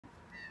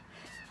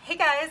Hey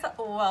guys,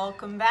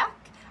 welcome back.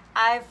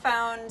 I've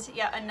found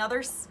yet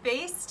another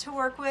space to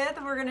work with.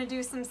 We're gonna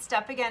do some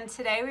step again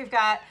today. We've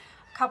got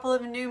a couple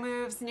of new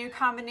moves, new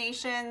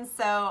combinations,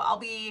 so I'll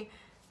be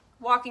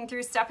walking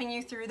through, stepping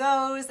you through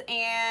those,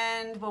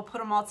 and we'll put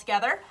them all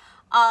together.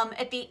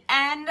 At the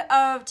end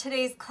of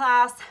today's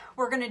class,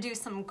 we're gonna do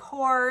some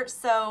core,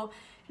 so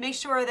make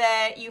sure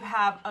that you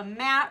have a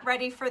mat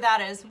ready for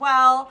that as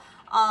well.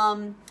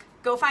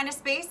 Go find a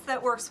space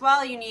that works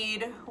well. You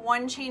need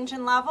one change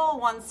in level,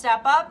 one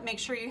step up. Make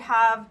sure you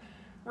have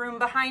room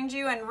behind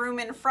you and room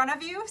in front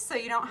of you so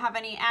you don't have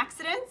any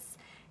accidents.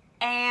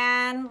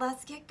 And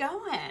let's get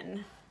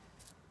going.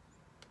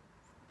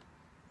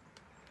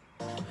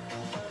 All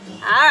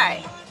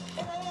right.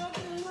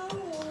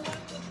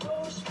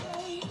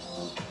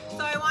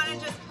 So I want to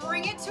just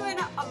bring it to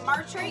a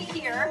march right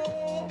here.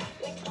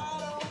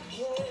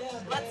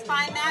 Let's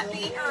find that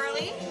beat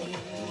early.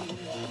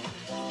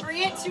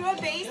 Bring it to a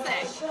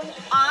basic,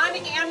 on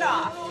and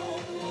off.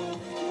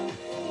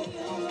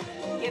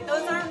 Get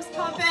those arms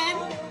pumping.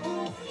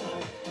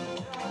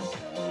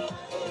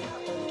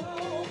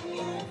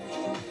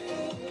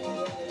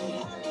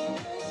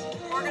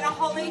 We're gonna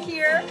hold it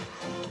here.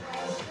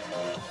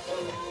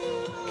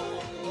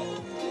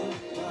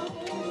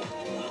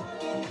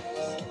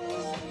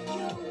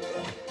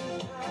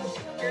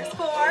 Here's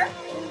 4,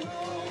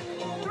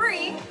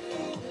 3,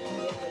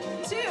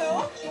 2,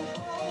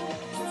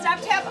 step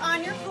tap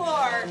on your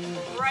floor,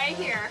 right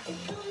here.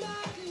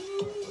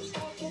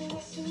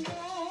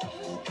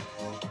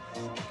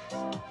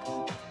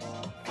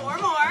 4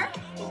 more.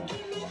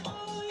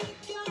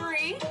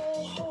 3,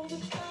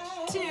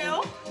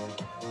 2,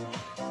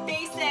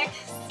 basic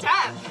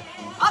step.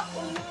 Up.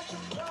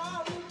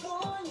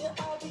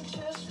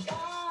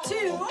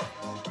 2,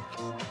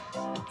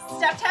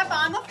 step tap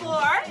on the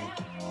floor.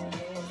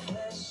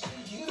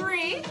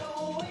 3,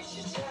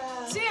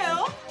 2,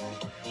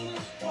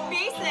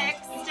 basic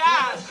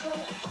step.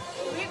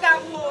 We've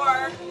got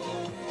 4,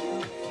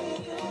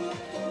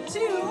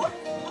 2,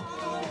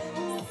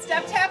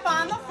 step tap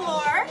on the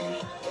floor.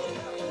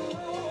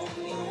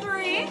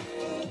 3,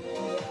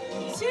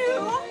 2,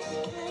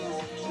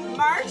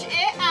 march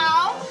it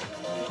out.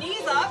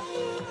 Knees up.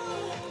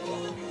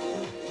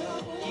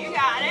 You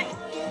got it.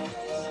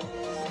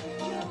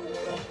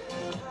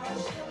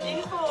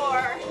 In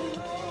 4,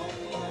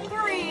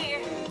 3,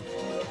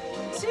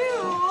 2,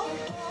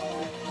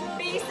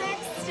 basic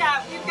step.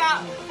 You've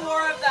got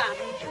 4 of them.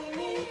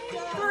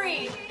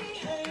 3,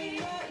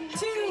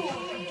 2,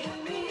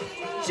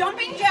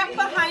 jumping jack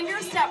behind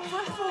your step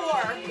for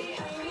 4,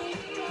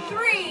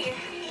 3,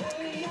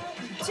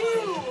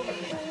 2,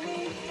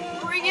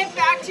 bring it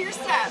back to your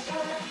step.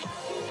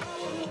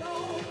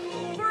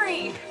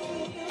 3,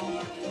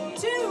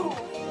 2,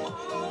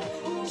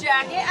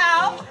 jack it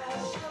out.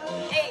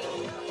 8,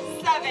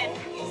 7,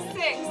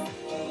 6,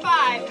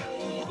 5,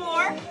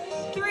 4,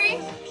 3,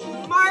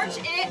 march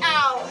it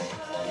out.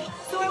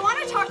 So I want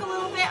to talk a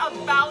little bit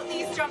about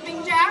these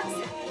jumping jacks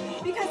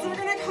because we're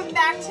going to come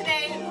back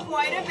today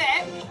quite a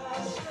bit.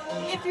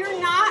 If you're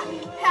not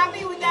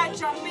happy with that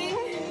jumping,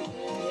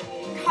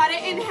 cut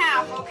it in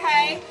half,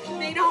 okay?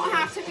 They don't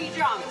have to be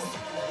jumps.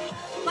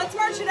 Let's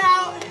march it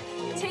out.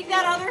 Take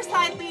that other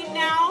side lead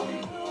now.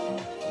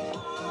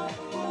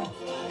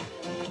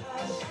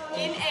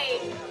 In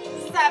 8,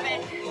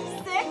 7,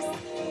 6,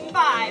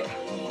 5,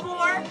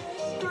 4,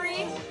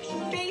 3,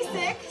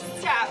 basic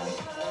step.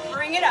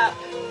 Bring it up.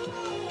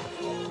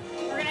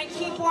 We're gonna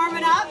keep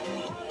warming up.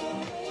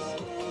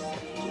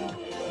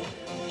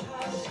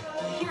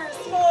 Here's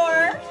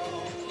 4,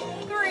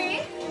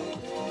 3,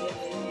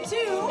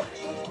 2,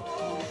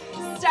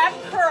 step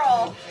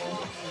curl,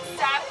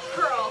 step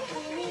curl.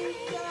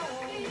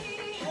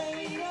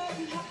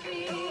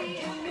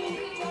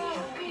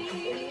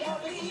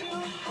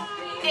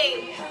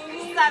 8,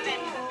 7,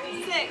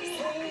 6,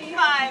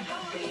 5,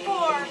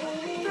 4,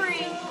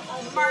 3,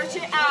 march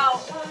it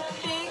out.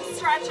 Big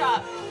stretch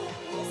up.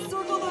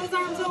 Circle those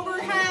arms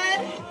overhead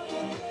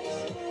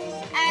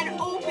and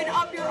open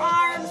up your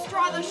arms.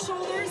 Draw the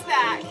shoulders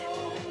back.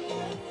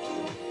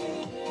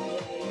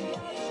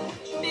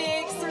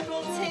 Big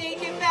circle,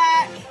 take it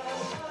back.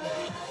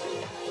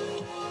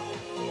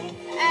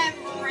 And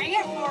bring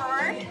it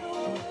forward.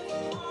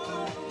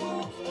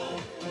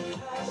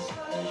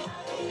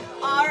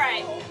 All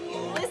right,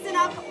 listen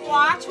up,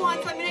 watch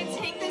once. I'm gonna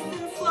take this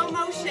in slow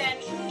motion.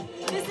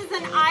 This is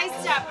an I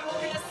step.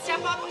 We're gonna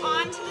step up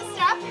onto the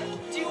step,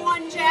 do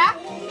one jack,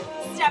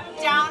 step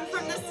down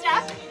from the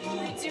step,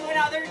 we do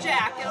another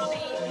jack. It'll be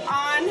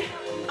on,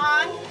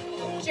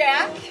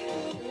 jack,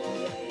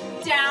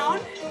 down,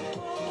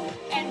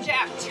 and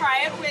jack.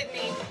 Try it with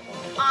me.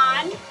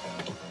 On,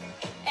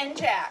 and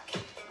jack.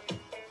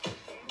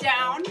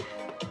 Down.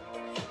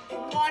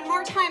 One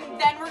more time,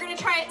 then we're gonna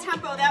try it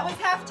tempo. That was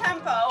half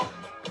tempo.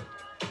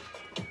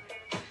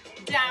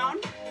 Down.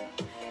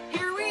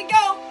 Here we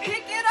go,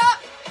 pick it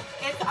up.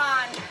 It's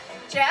on,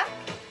 jack,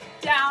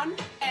 down,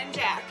 and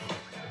jack.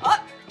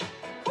 Up,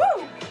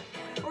 woo.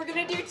 We're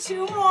gonna do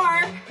 2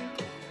 more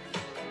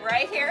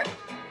right here.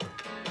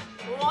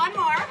 One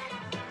more.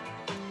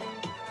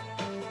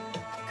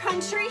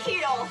 country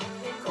heel,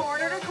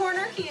 corner to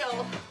corner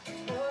heel.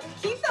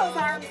 Keep those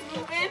arms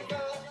moving.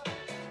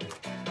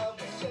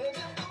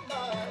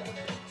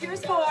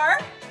 Here's 4,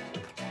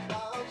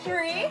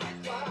 3,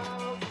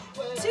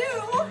 2,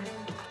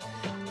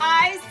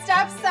 I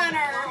step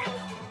center,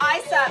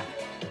 I step.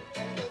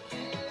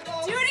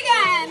 Do it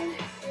again.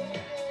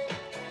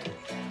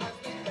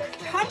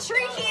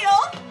 Country heel.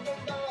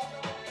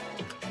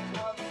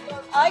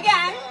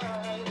 Again.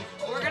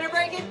 We're gonna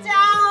break it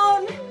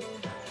down.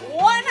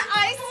 1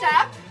 I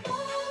step.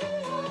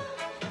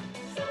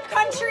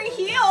 Country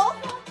heel.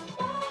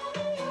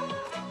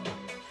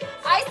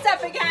 I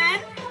step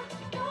again.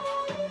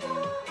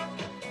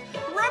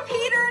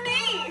 Repeater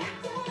knee.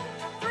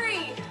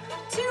 3,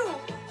 2,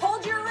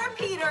 hold your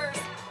repeaters.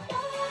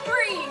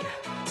 3,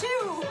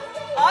 2,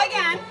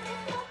 again.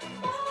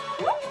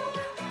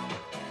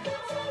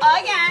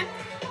 Again.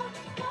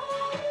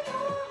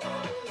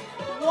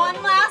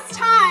 1 last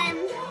time.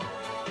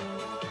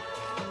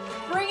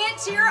 Bring it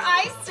to your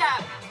I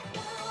step.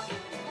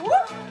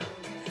 Whoop.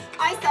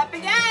 I step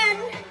again.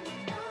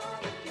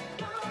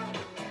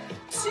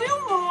 2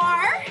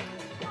 more.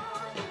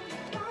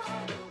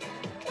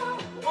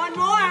 1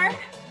 more.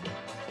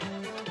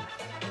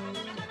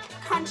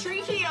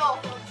 Country heel.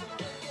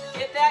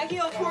 Get that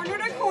heel corner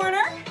to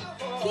corner.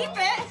 Keep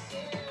it.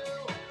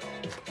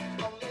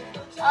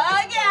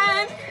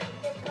 Again.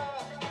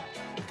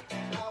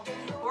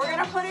 We're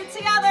gonna put it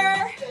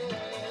together.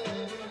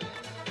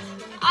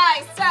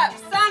 I step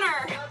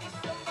center.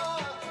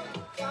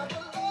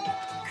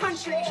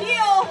 Country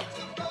heel.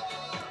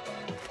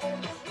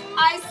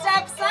 I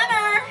step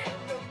center.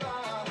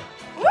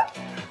 Whoop.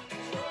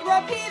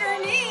 Repeater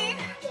knee.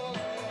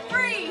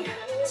 3,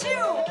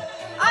 2,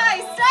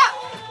 I step.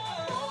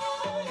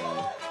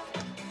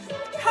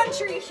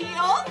 Country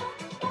heel.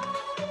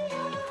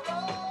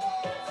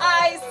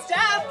 I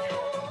step.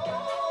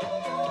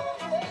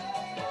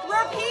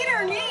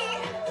 Repeater knee.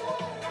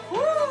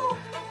 Woo.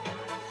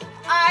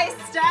 I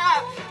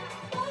step.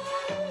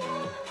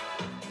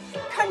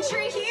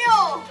 Country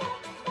heel.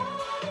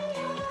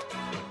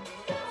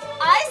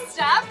 I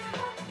step.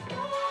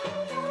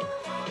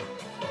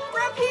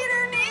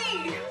 Repeater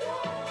knee.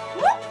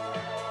 Whoop.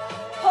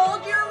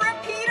 Hold your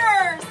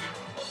repeaters.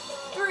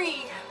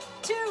 3,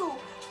 2,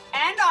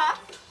 and off.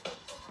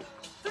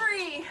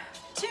 3,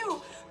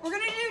 2. We're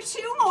gonna do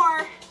 2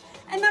 more,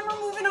 and then we're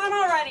moving on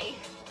already.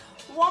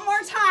 1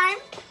 more time.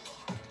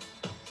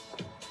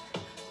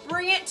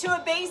 Bring it to a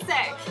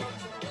basic.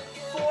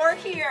 4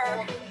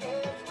 here.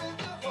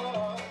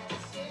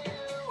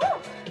 Woo.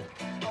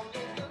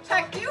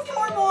 Heck, do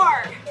 4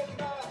 more.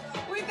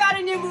 We've got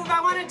a new move.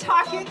 I want to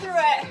talk you through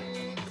it.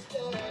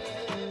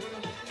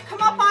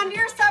 Come up onto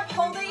your step,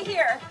 hold it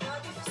here.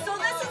 So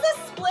this is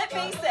a split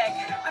basic.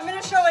 I'm going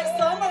to show it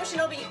slow motion.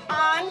 It'll be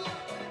on,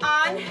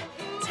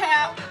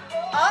 tap,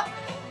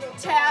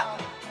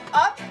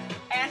 up,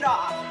 and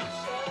off.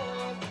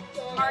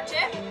 March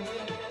it.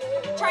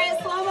 Try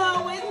it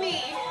slow-mo with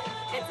me.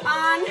 It's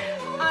on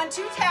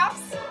 2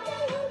 taps.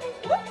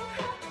 Whoop.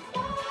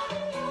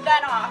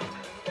 Then off.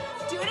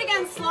 Do it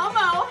again,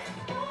 slow-mo.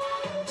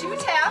 2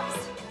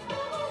 taps.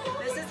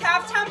 This is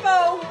half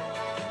tempo.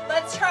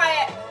 Let's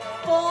try it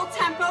full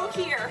tempo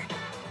here.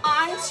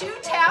 On 2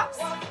 taps,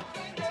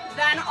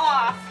 then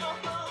off.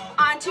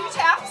 On 2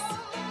 taps.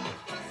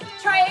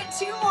 Try it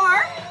 2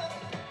 more.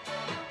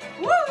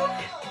 Woo!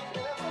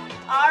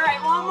 All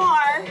right, 1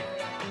 more.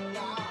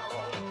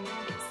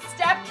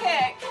 Step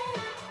kick.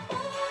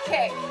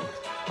 Kick.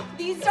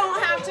 These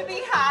don't have to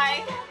be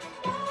high.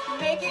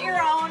 Make it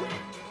your own.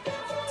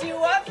 Do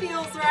what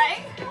feels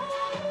right.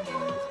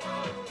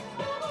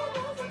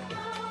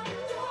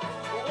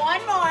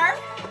 1 more.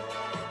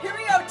 Here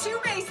we go, 2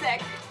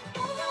 basic.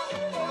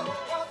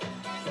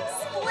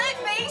 Split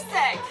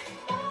basic.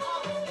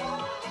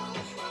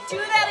 Do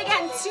that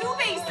again, 2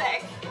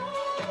 basic.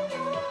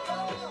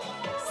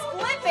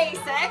 Split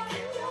basic.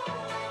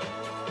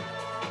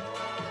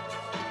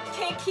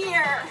 Kick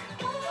here.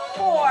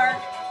 4,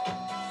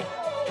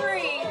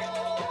 3,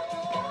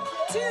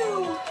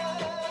 2.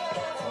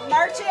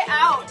 March it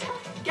out.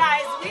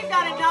 Guys, we've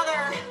got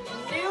another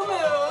new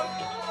move.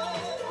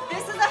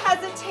 This is a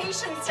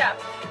hesitation step.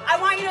 I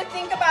want you to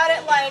think about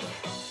it like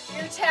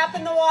you're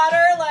tapping the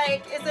water,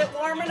 like, is it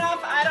warm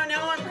enough? I don't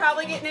know, I'm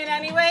probably getting it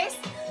anyways.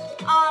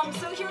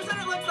 So here's what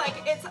it looks like.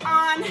 It's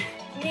on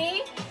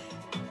knee,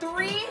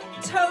 3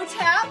 toe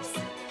taps,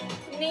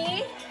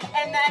 knee,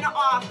 and then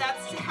off.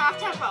 That's half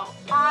tempo.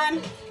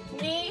 On,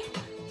 knee,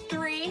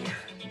 3,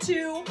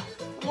 2,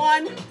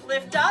 1,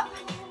 lift up,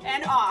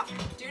 and off.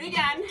 Do it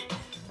again.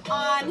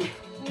 On,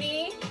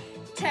 knee,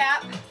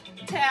 tap,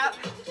 tap,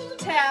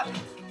 tap,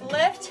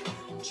 lift,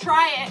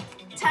 try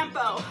it,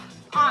 tempo.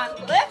 On,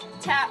 lift,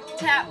 tap,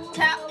 tap,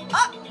 tap,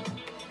 up.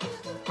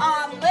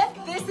 On,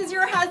 lift, this is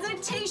your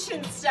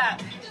hesitation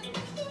step.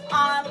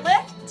 On,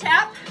 lift,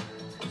 tap.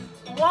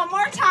 1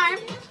 more time.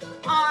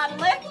 On,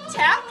 lift,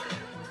 tap.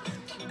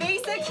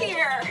 Basic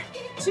here.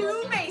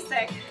 2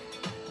 basic.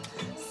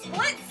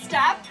 Split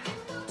step.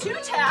 2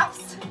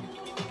 taps.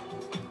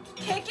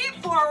 Kick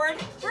it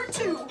forward for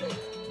 2.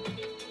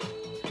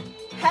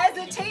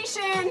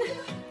 Hesitation,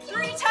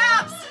 3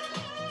 taps.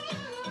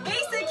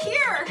 Basic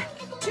here,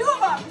 2 of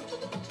them.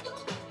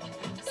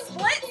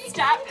 Split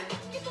step,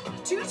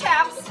 2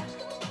 taps,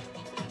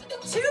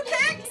 2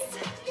 kicks.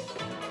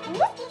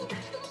 Whoop.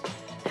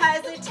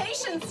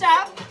 Hesitation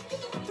step,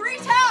 3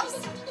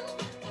 taps.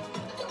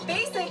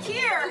 Basic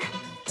here,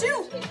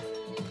 2.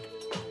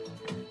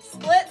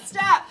 Split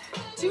step,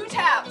 2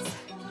 taps,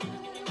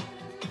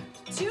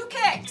 2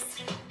 kicks.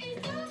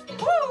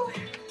 Woo.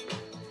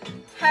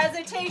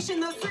 Hesitation,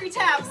 those 3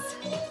 taps.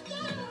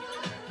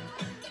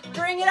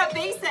 Bring it up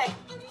basic.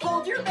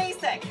 Hold your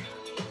basic.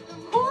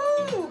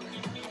 Woo.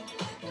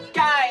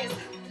 Guys,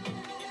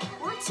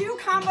 we're 2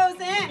 combos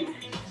in.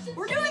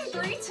 We're doing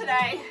 3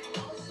 today.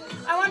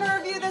 I want to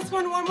review this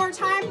one more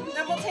time,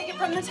 then we'll take it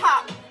from the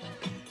top.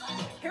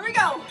 Here we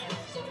go.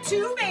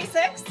 2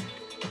 basics.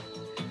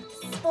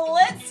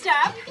 Split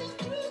step.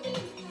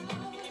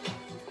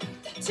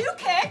 2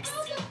 kicks.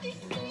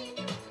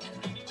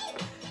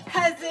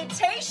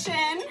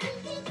 Hesitation.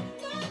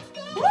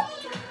 Whoop.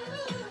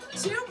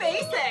 2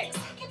 basics.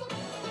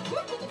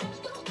 Whoop.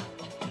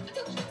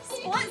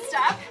 Split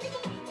step.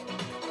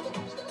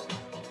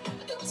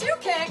 2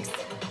 kicks.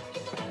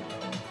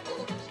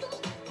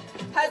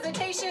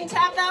 Hesitation,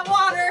 tap that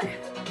water.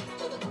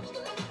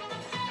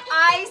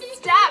 I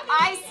step.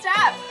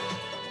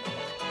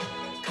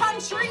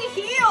 Country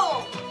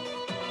heel.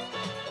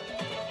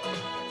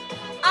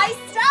 I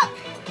step.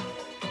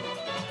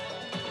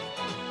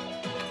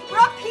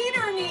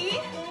 Repeater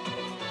knee.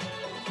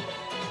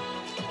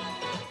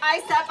 I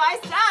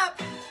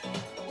step.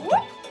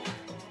 Whoop.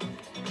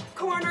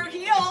 Corner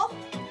heel.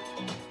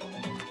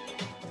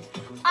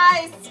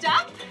 I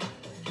step.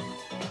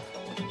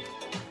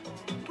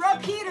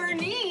 Repeater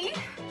knee.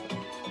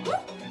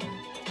 Whoop.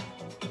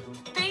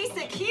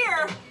 Basic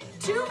here,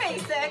 2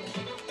 basic,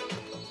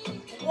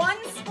 1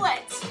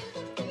 split.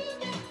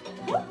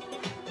 Whoop.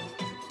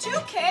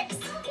 2 kicks.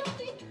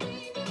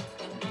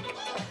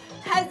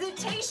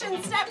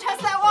 Hesitation step,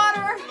 test that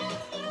water.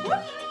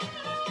 Whoop.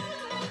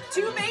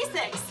 2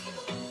 basics.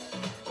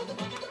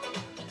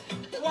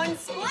 1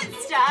 split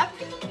step.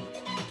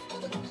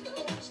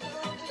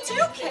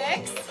 2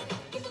 kicks.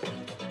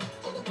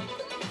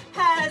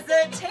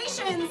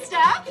 Hesitation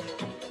step.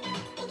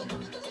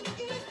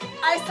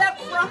 I step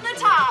from the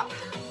top.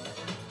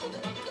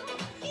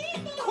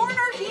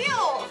 Corner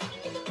heel.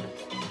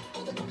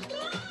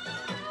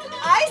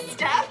 I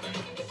step.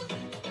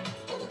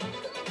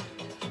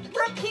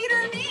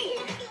 Repeater knee.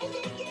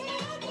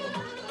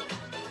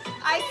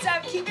 I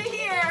step, keep it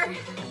here.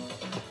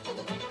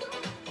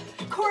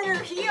 Corner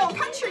heel,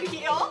 country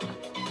heel.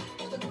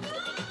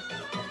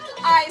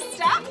 I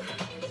step.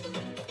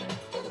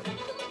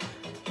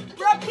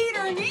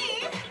 Repeater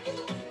knee.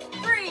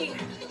 3,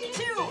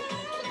 2,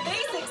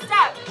 basic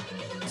step.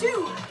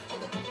 2,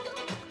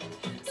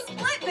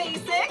 split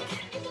basic.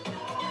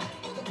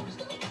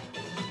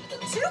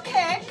 2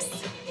 kicks.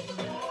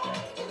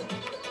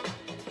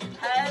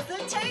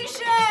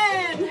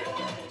 Hesitation.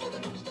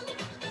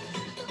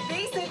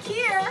 Basic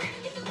here.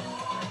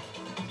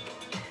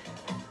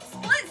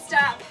 Split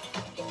step.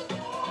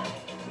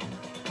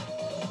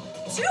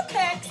 2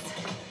 kicks.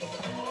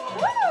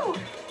 Woo!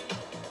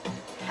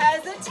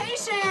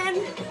 Hesitation.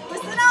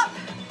 Listen up.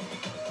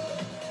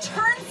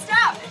 Turn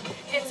step.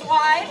 It's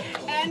wide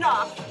and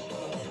off.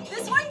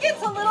 This one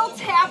gets a little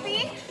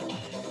tappy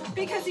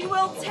because you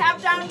will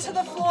tap down to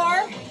the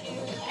floor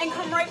and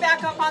come right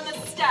back up on the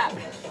step.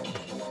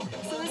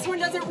 So this one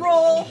doesn't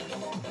roll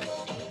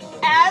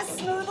as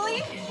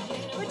smoothly,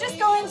 but just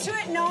go into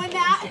it knowing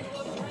that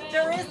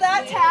there is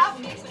that tap.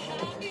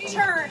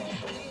 Turn.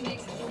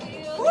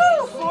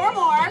 Woo, 4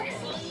 more.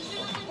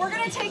 We're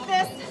gonna take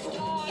this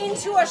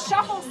into a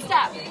shuffle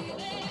step.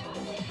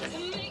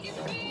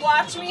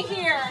 Watch me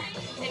here.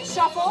 It's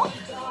shuffle,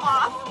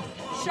 off,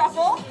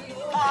 shuffle,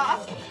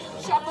 off,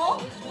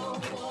 shuffle.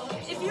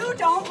 If you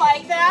don't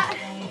like that,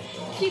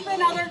 keep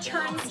another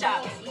turn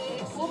step.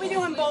 We'll be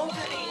doing both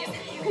of these.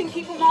 You can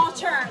keep them all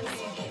turns.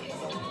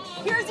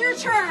 Here's your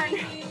turn.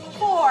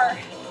 4.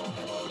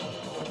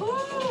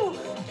 Woo.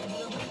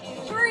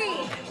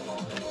 3.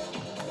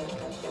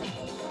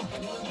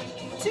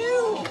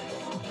 2.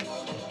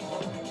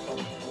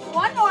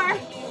 1 more.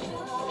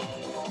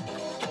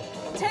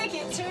 Take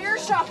it to your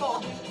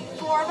shuffle.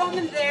 4 of them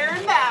and there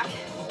and back.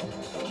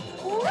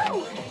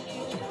 Woo.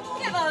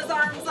 Get those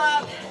arms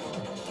up.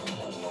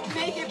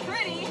 Make it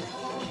pretty.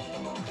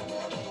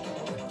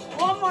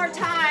 1 more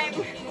time.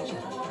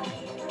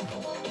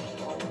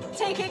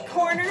 Take it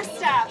corner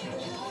step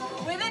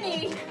with a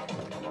knee.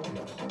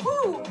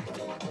 Woo.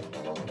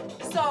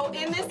 So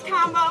in this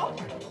combo,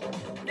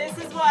 this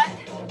is what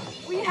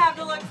we have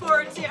to look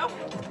forward to.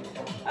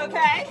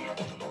 Okay?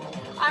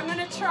 I'm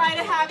gonna try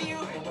to have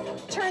you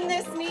turn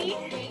this knee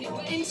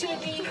into a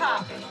knee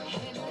hop.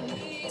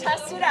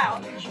 Test it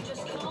out.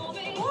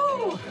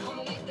 Woo.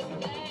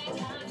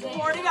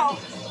 4 to go.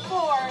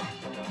 4,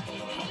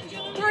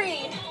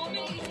 3.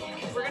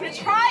 We're gonna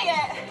try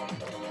it.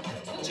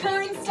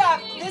 Turn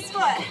step, this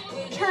foot.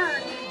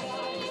 Turn,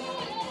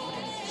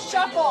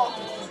 Shuffle.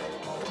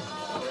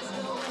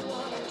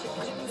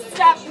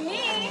 Step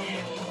knee.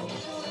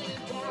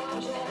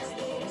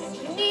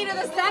 Knee to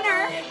the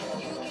center.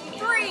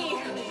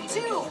 3,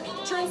 2,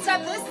 turn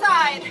step this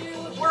side.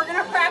 We're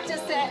gonna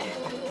practice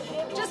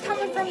it. Just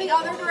coming from the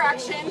other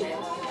direction.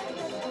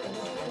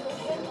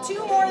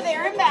 2 more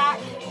there and back.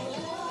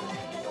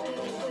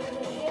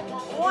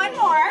 1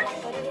 more.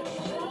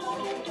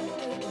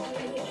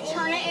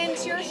 Turn it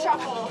into your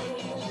shuffle.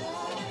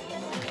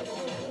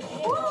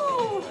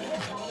 Woo!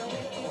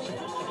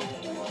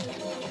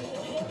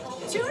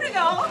 2 to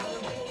go.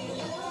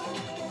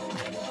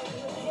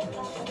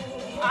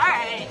 All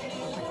right.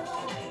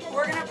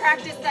 We're gonna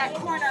practice that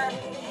corner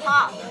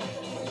hop,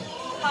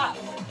 hop.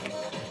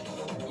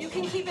 You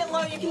can keep it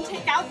low. You can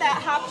take out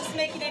that hop, just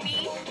make it a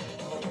V.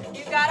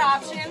 You've got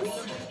options.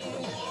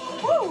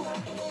 Woo!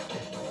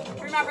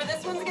 Remember,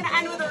 this one's gonna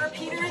end with a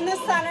repeater in the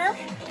center.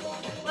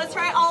 Let's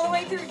try all the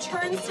way through.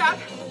 Turn, step,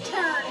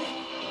 turn.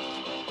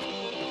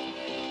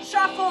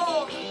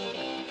 Shuffle.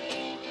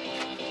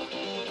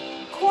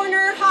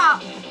 Corner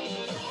hop.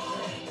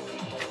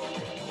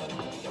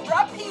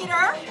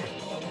 Repeater.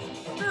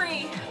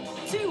 3,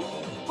 2,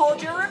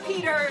 hold your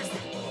repeaters.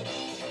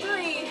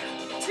 3,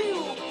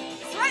 2,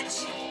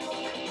 switch.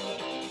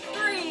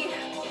 3,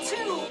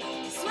 2,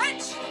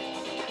 switch.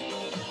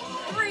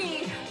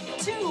 3,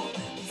 2,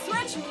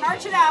 switch.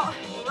 March it out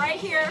right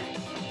here.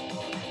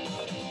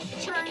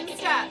 Turn,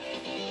 step.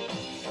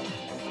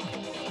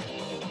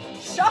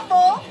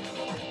 Shuffle.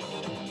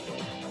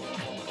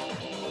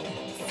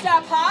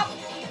 Step hop.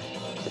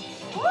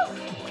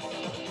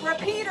 Woo.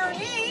 Repeater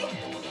knee.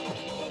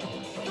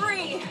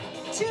 3,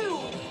 2,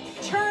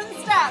 turn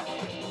step.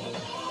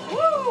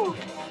 Woo.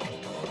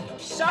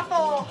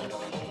 Shuffle.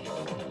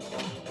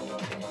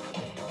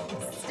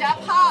 Step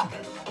hop.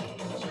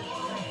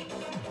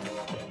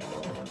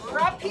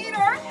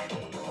 Repeater.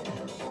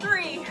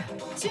 3,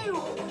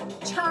 2,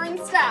 turn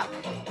step.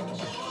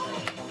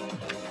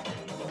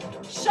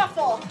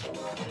 Shuffle.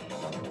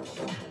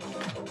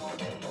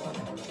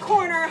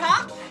 Corner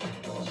hop.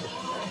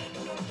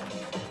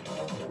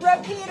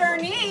 Repeater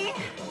knee.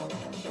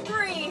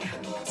 3,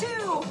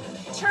 2,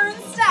 turn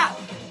step.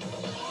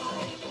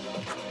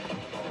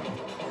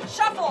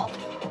 Shuffle.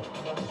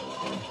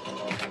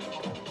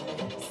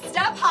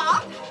 Step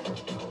hop.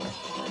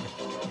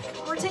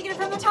 We're taking it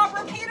from the top.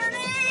 Repeater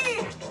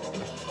knee.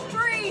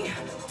 3,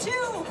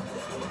 2,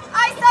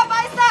 I step,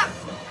 I step.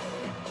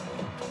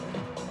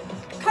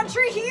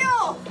 Country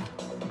heel.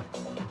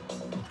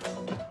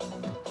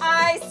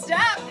 I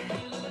step.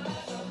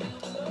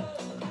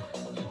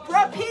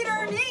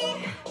 Repeater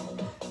knee.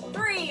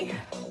 3,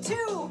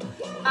 2,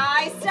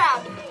 I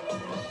step.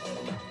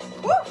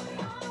 Woo.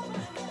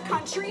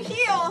 Country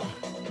heel.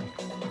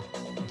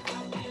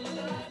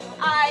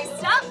 I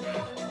step.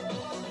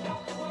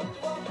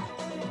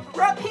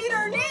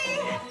 Repeater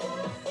knee.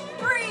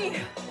 3,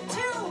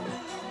 2,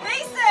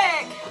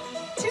 basic.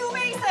 2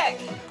 basic.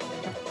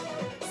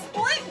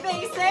 Split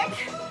basic.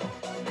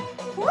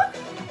 Woo.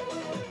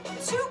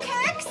 2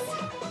 kicks.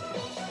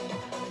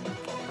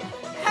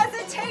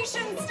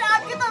 Hesitation, stop,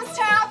 get those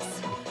taps.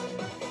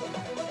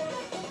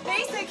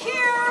 Basic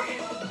here.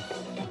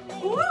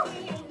 Woo.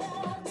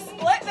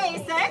 Split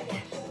basic.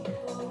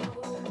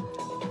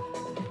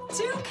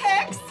 2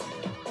 kicks.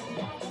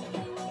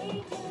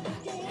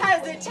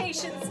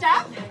 Hesitation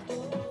step.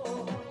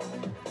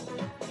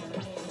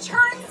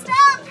 Turn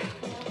step.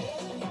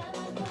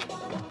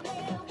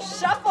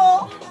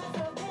 Shuffle.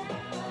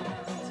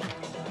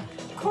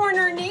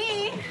 Corner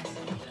knee.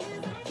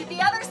 Get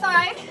the other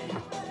side.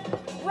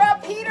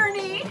 Repeater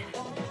knee.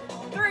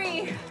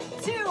 3,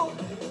 2,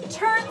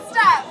 turn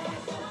step.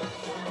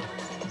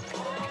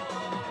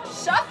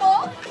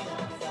 Shuffle.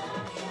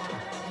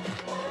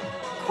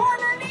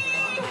 Corner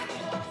knee.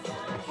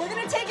 We're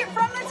gonna take it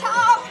from the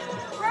top.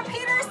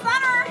 Repeater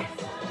center.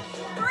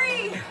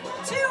 3,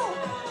 2,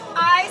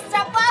 I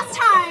step last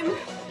time.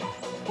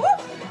 Woo.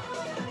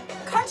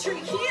 Country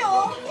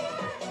heel.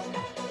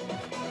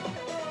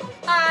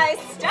 I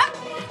step.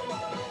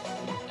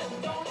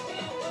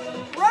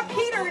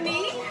 Repeater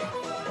knee.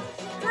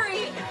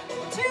 3,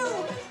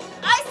 2,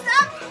 I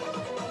step.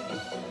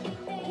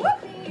 Woo.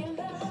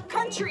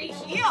 Country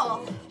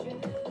heel.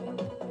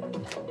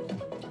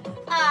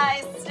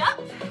 I step.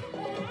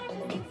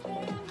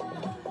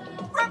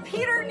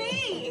 Repeater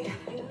knee.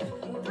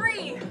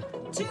 3,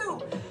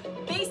 2,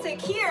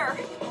 basic here.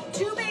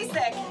 2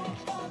 basic.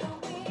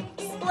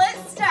 Split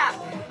step.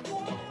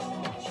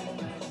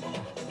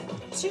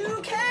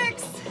 2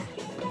 kicks.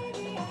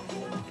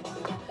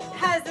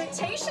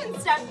 Hesitation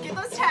step. Get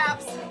those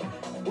taps.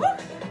 Woo.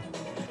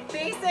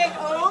 Basic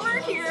over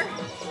here.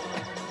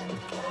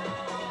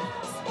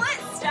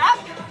 Split step.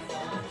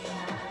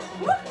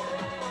 Woo.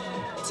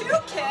 2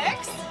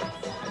 kicks.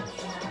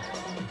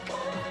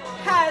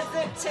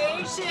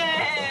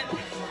 Hesitation.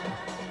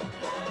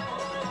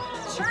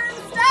 Turn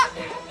step.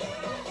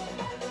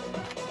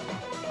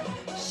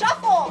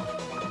 Shuffle.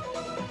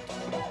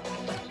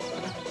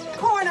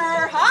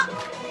 Corner hop.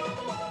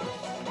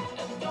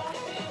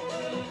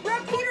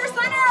 Repeater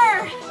center.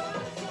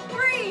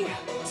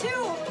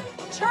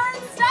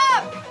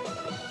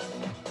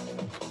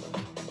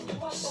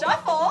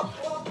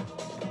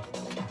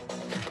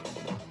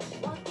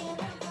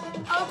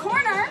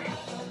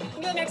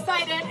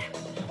 excited.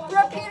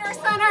 Repeater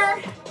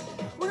center.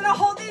 We're gonna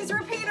hold these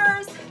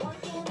repeaters.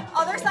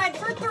 Other side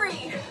for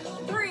 3,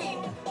 3,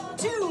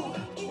 2,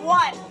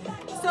 1.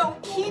 So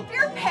keep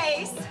your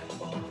pace,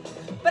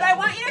 but I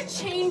want you to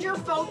change your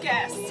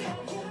focus.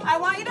 I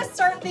want you to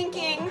start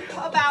thinking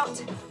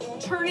about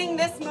turning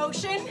this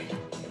motion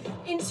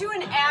into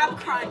an ab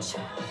crunch.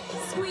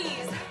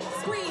 Squeeze,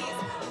 squeeze,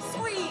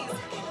 squeeze,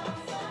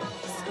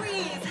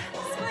 squeeze,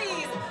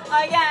 squeeze.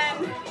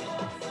 Again.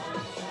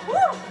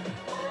 Woo.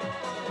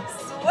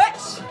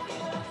 Switch.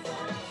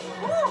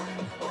 Woo.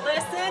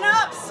 Listen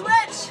up,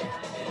 switch.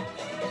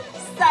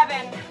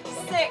 7,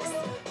 6,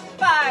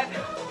 5,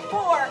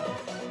 4,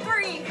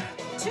 3,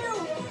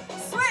 2,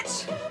 switch.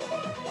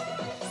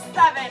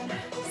 7,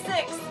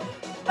 6,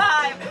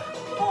 5,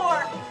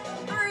 4,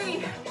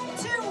 3,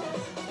 2,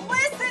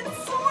 listen,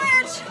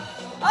 switch.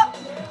 Up,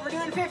 we're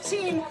doing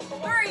 15,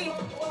 3,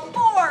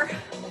 4,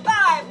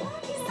 5,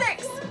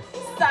 6,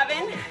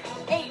 7,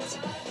 8,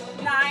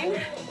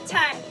 9,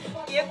 10.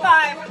 Give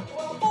 5,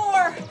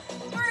 4,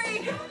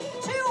 3,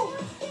 2,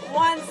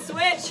 1,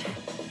 switch.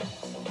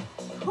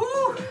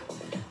 Whew,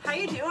 how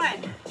you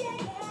doing?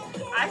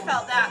 I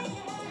felt that.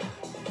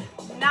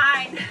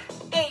 9,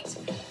 8,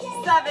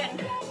 7,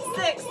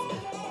 6,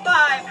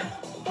 5,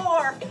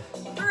 4,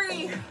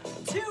 3,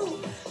 2,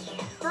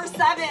 for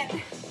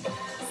 7,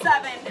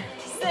 7,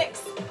 6,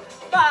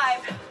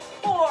 5,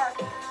 4,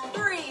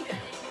 3,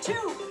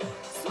 2,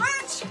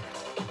 switch.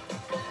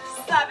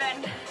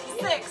 7,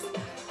 6,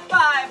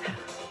 5,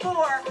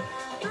 4,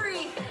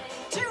 3,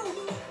 2,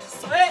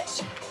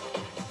 switch.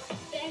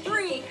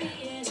 3,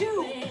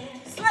 2,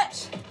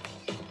 switch.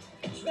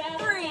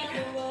 3,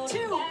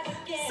 2,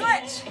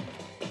 switch.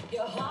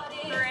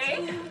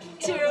 3,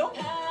 2,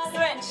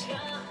 switch.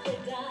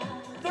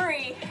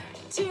 3,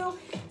 2,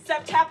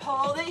 step tap,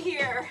 hold it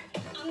here.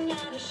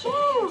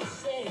 Woo.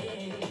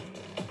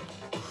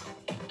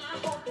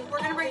 We're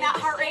gonna bring that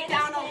heart rate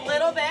down a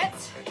little bit.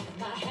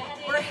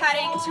 We're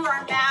heading to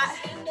our mat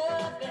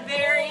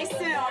very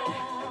soon.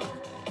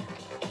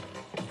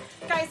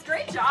 Guys,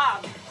 great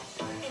job.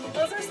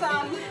 Those are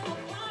some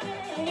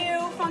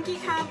new funky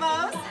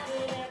combos.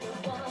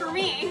 For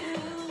me,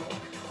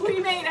 we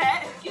made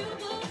it.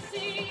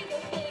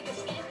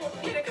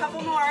 Need a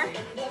couple more.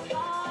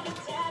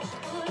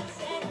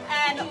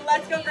 And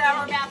let's go grab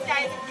our mats,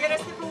 guys. Get a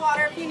sip of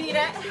water if you need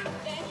it.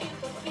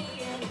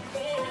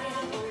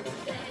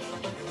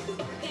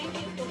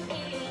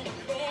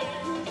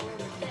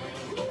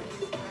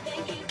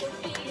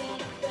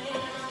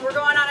 We're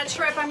going on a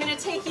trip. I'm gonna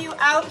take you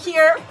out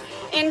here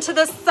into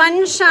the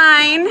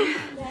sunshine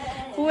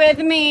with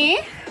me.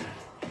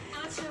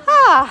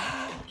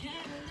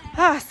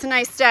 It's a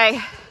nice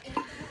day.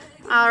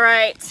 All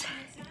right.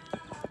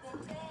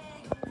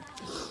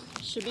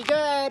 Should be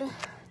good.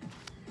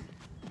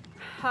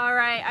 All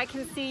right, I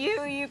can see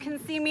you, you can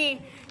see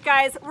me.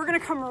 Guys, we're gonna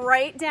come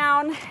right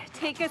down,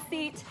 take a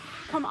seat,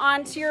 come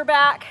onto your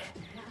back.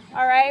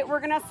 All right, we're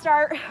gonna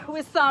start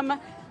with some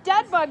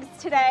dead bugs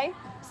today.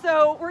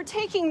 So we're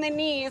taking the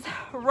knees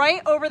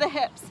right over the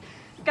hips.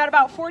 Got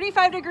about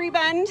 45-degree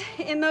bend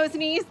in those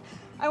knees.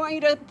 I want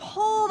you to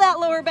pull that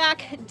lower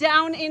back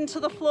down into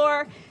the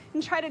floor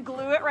and try to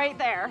glue it right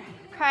there,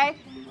 okay?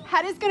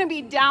 Head is gonna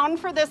be down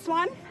for this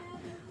one.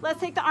 Let's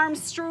take the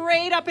arms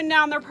straight up and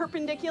down, they're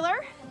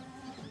perpendicular.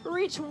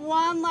 Reach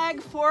one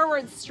leg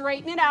forward,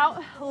 straighten it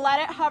out, let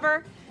it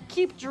hover.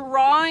 Keep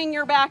drawing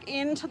your back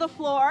into the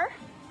floor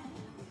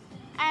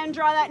and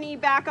draw that knee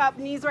back up,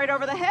 knees right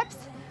over the hips.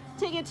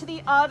 Take it to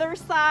the other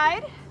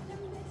side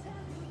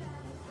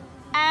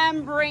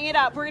and bring it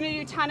up. We're gonna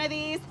do 10 of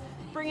these.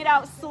 Bring it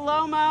out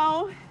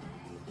slow-mo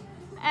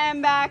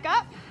and back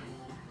up,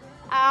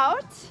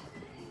 out,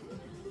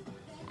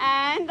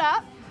 and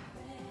up.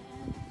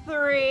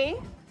 3,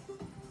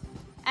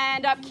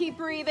 and up, keep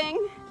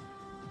breathing.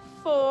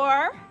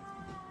 4,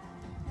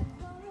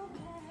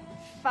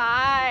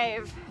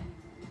 5,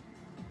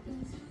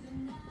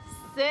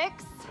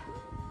 6,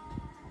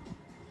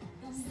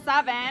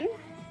 7,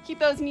 keep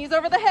those knees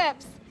over the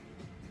hips.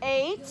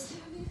 8,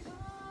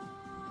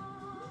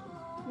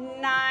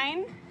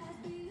 9,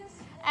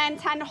 and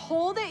 10.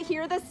 Hold it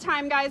here this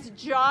time, guys,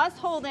 just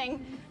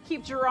holding.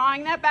 Keep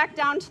drawing that back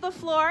down to the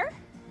floor.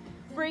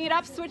 Bring it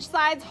up, switch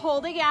sides,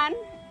 hold again.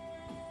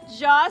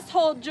 Just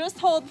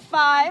hold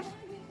 5,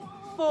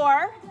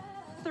 4,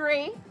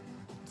 3,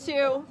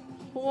 2,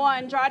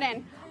 1, draw it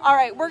in. All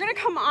right, we're gonna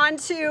come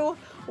onto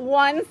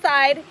one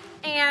side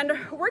and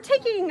we're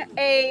taking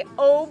a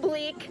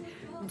oblique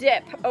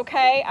dip,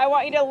 okay? I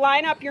want you to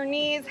line up your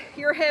knees,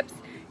 your hips,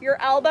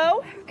 your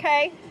elbow,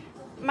 okay?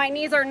 My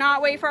knees are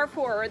not way far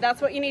forward,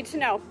 that's what you need to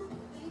know.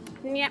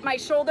 And yet my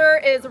shoulder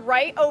is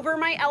right over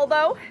my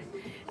elbow.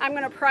 I'm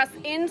gonna press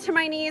into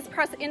my knees,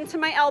 press into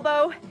my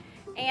elbow,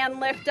 and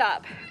lift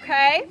up,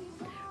 okay?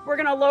 We're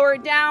gonna lower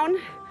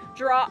down,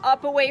 draw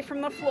up away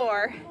from the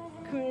floor.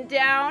 Come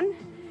down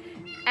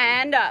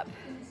and up.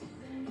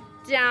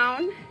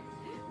 Down,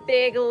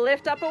 big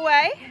lift up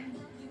away.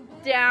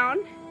 Down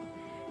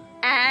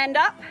and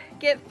up.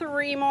 Get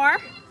 3 more.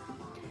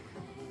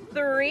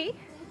 3,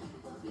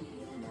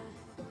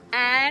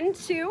 and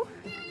 2.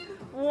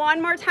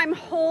 One more time,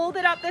 hold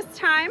it up this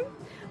time.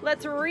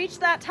 Let's reach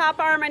that top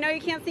arm. I know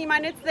you can't see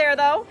mine, it's there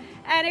though.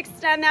 And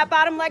extend that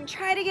bottom leg.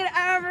 Try to get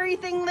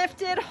everything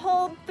lifted.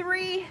 Hold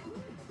 3,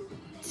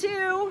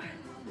 2,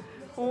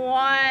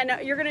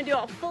 1. You're gonna do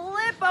a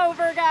flip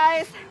over,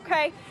 guys.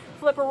 Okay,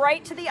 flip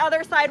right to the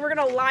other side. We're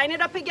gonna line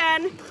it up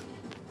again.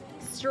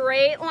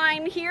 Straight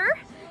line here,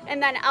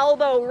 and then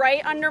elbow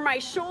right under my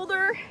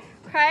shoulder,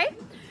 okay?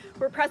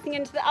 We're pressing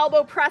into the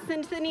elbow, press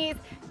into the knees.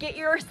 Get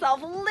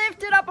yourself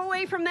lifted up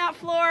away from that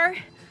floor.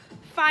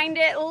 Find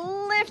it,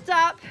 lift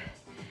up,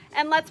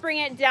 and let's bring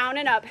it down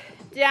and up.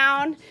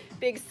 Down,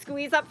 big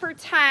squeeze up for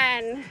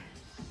 10,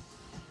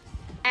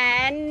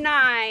 and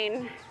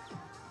 9,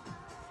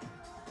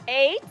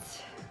 8,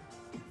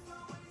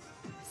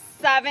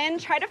 7.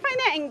 Try to find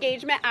that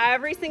engagement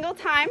every single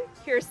time.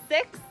 Here's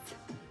 6,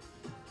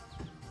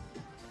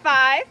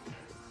 5,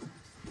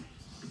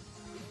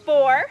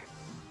 4,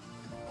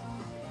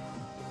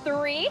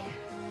 3,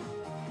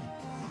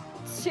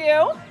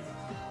 2,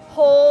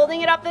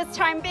 holding it up this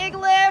time, big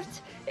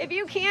lift. If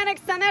you can,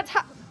 extend that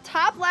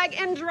top leg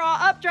and draw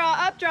up, draw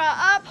up, draw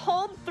up.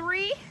 Hold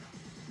 3,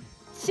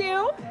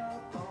 2,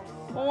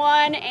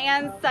 1,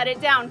 and set it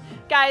down.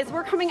 Guys,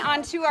 we're coming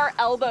onto our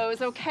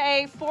elbows,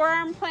 okay?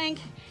 Forearm plank,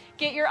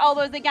 get your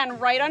elbows again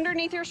right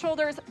underneath your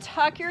shoulders,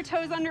 tuck your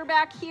toes under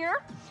back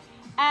here.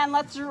 And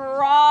let's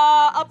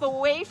draw up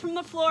away from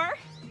the floor.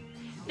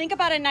 Think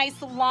about a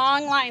nice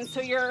long line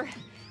so you're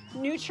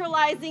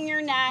neutralizing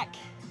your neck.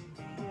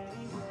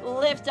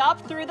 Lift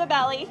up through the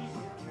belly.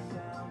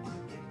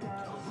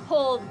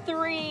 Hold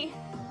 3,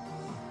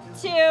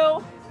 2,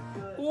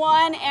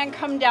 1, and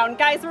come down.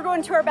 Guys, we're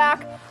going to our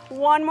back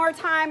one more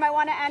time. I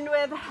want to end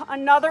with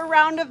another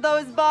round of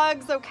those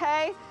bugs,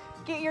 okay?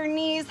 Get your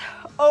knees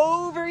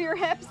over your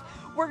hips.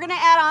 We're gonna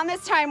add on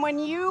this time, when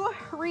you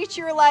reach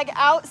your leg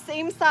out,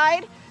 same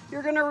side,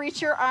 you're gonna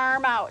reach your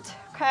arm out,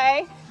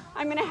 okay?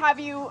 I'm gonna have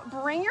you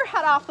bring your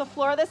head off the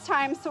floor this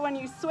time, so when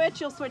you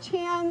switch, you'll switch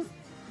hands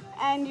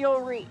and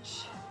you'll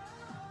reach,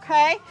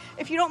 okay?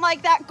 If you don't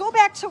like that, go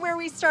back to where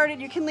we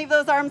started. You can leave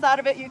those arms out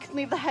of it, you can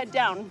leave the head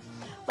down.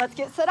 Let's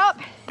get set up.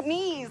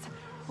 Knees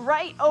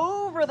right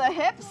over the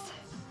hips,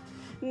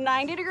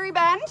 90-degree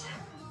bend.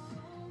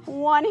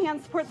 One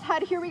hand supports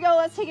head. Here we go.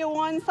 Let's take it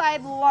one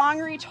side, long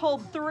reach,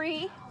 hold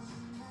 3,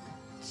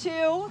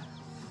 2,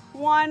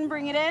 1,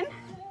 bring it in,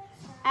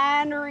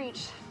 and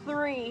reach.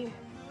 3,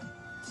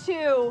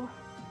 2,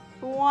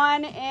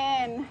 1,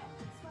 in,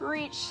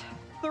 reach.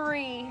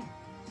 3,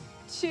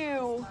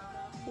 2,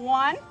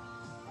 1,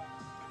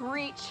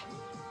 reach.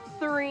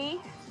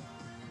 3,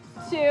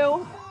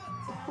 2,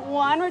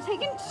 1. We're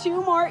taking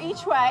 2 more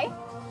each way.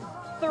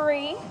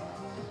 3,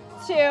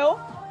 2,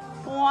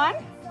 1.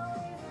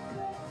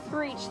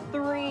 Reach.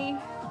 3,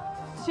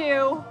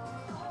 2,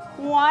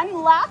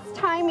 1. Last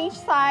time each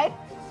side.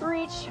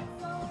 Reach.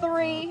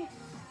 3,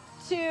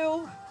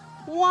 2,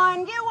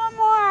 1. Get one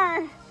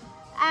more.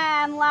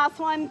 And last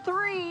one.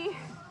 3,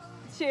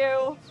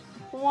 2,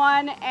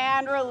 1.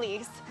 And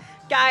release.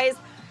 Guys,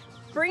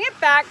 bring it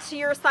back to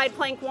your side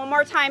plank one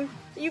more time.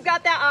 You've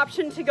got that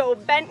option to go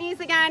bent knees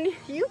again.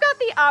 You've got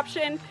the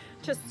option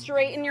to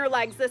straighten your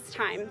legs this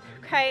time.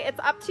 Okay, it's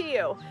up to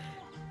you.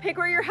 Pick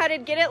where you're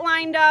headed, get it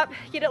lined up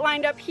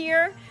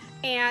here,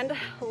 and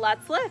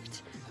let's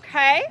lift,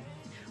 okay?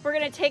 We're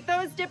gonna take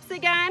those dips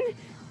again.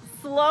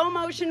 Slow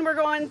motion, we're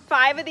going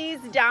 5 of these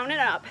down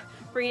and up.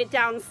 Bring it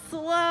down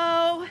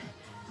slow,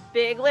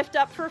 big lift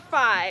up for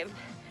 5.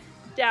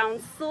 Down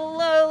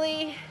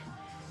slowly,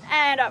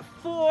 and up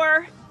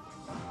 4,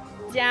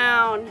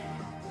 down.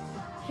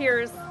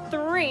 Here's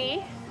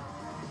 3,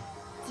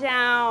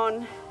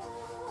 down,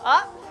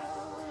 up.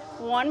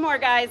 One more,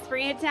 guys,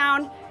 bring it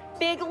down.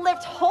 Big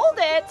lift, hold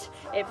it.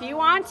 If you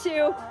want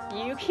to,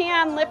 you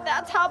can lift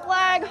that top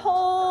leg,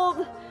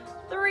 hold.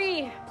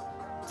 3,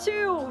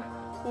 2,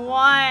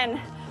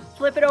 1.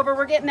 Flip it over,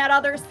 we're getting that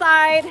other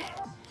side.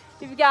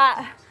 You've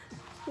got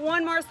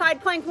one more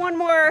side plank, one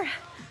more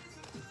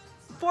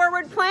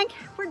forward plank,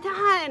 we're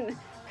done.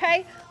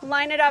 Okay,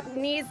 line it up,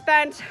 knees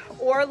bent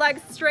or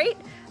legs straight,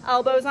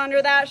 elbows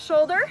under that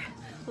shoulder.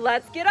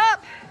 Let's get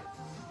up.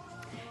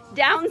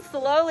 Down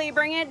slowly,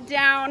 bring it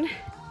down,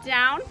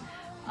 down,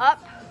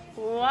 up.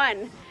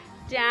 1,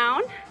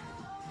 down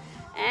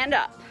and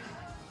up,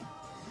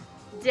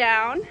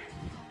 down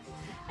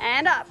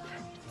and up.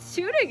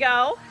 2 to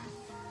go.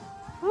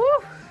 Woo.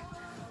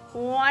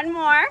 1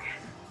 more.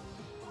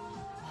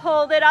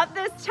 Hold it up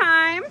this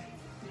time.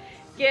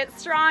 Get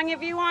strong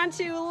if you want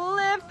to.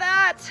 Lift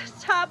that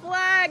top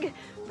leg.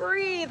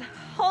 Breathe.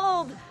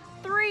 Hold.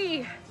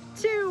 3,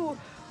 2,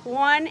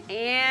 1,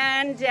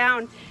 and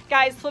down.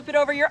 Guys, flip it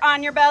over. You're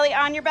on your belly,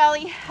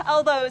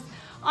 elbows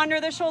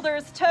under the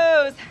shoulders,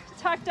 toes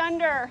tucked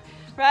under.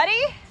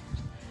 Ready?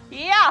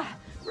 Yeah.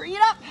 Bring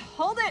it up.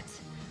 Hold it.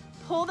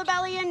 Pull the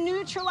belly in.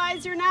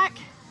 Neutralize your neck.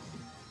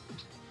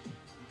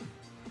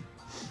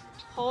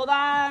 Hold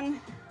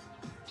on.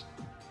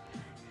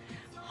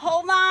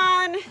 Hold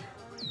on.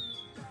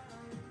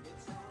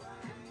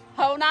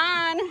 Hold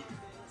on.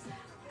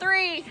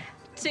 3,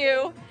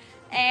 2,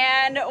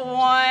 and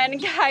 1.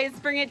 Guys,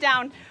 bring it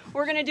down.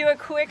 We're gonna do a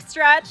quick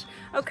stretch,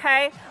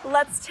 okay?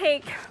 Let's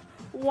take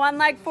one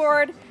leg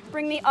forward,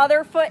 bring the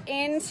other foot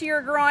into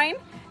your groin,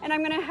 and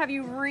I'm gonna have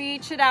you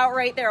reach it out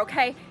right there,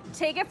 okay?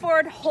 Take it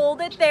forward,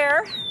 hold it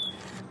there.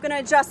 I'm gonna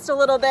adjust a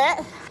little bit.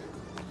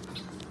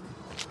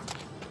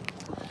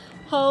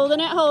 Holding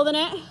it, holding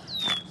it.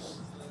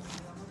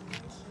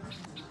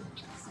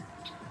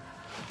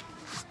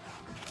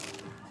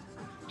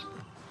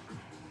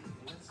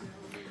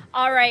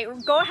 All right,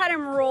 go ahead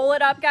and roll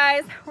it up,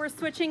 guys. We're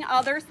switching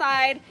other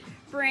side.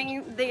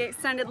 Bring the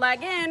extended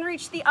leg in,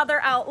 reach the other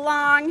out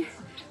long.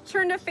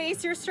 Turn to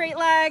face your straight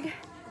leg,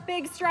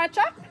 big stretch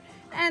up,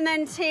 and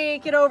then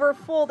take it over,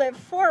 fold it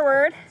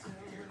forward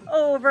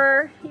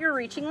over your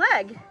reaching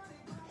leg.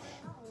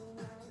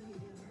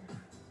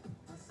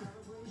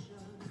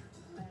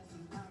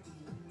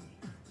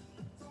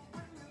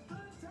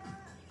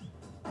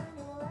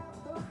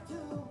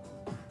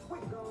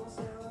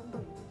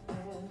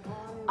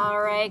 All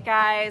right,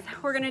 guys,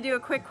 we're gonna do a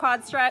quick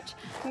quad stretch.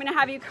 I'm gonna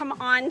have you come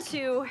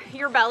onto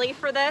your belly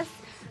for this,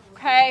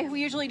 okay?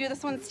 We usually do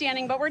this one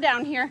standing, but we're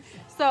down here.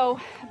 So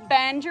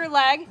bend your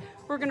leg.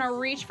 We're gonna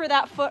reach for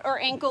that foot or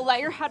ankle.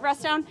 Let your head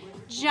rest down.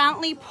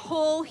 Gently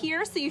pull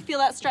here so you feel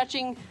that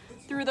stretching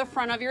through the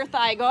front of your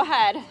thigh. Go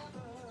ahead.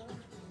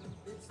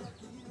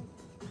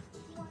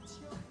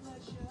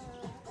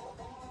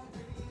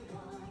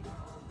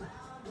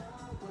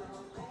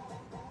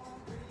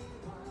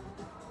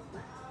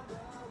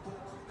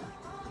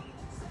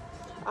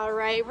 All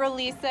right,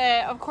 release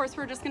it. Of course,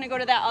 we're just gonna go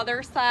to that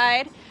other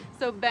side.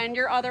 So bend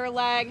your other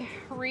leg,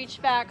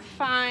 reach back,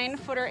 find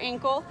foot or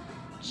ankle.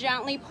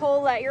 Gently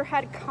pull, let your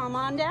head come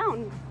on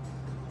down.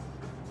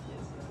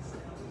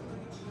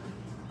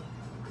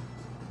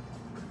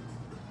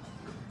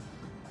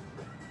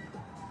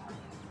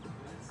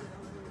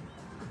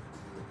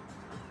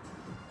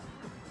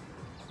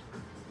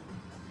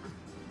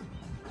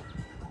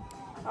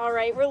 All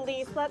right,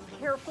 release. Let's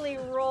carefully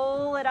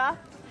roll it up.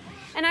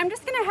 And I'm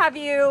just gonna have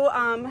you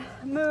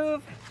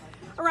move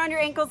around your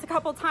ankles a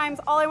couple times.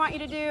 All I want you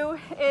to do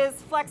is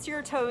flex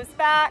your toes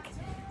back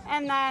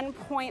and then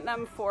point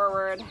them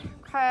forward,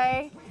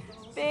 okay?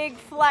 Big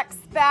flex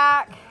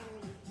back,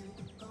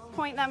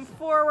 point them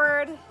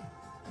forward.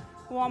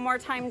 One more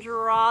time,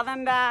 draw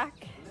them back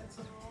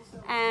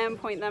and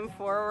point them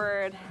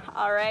forward.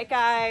 All right,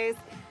 guys,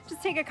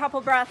 just take a couple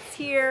breaths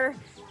here.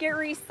 Get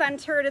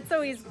recentered, it's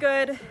always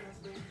good.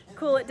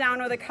 Cool it down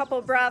with a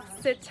couple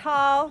breaths, sit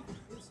tall.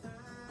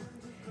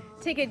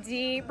 Take a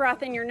deep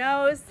breath in your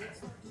nose.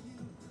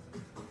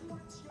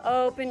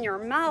 Open your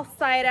mouth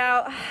side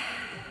out.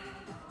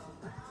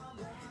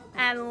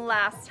 And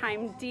last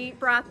time, deep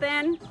breath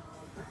in.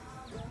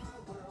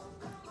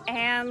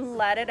 And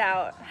let it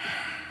out.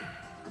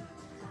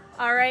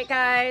 All right,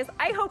 guys,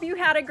 I hope you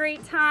had a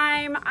great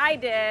time. I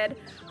did.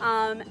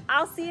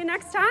 I'll see you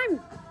next time.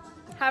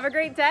 Have a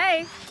great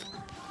day.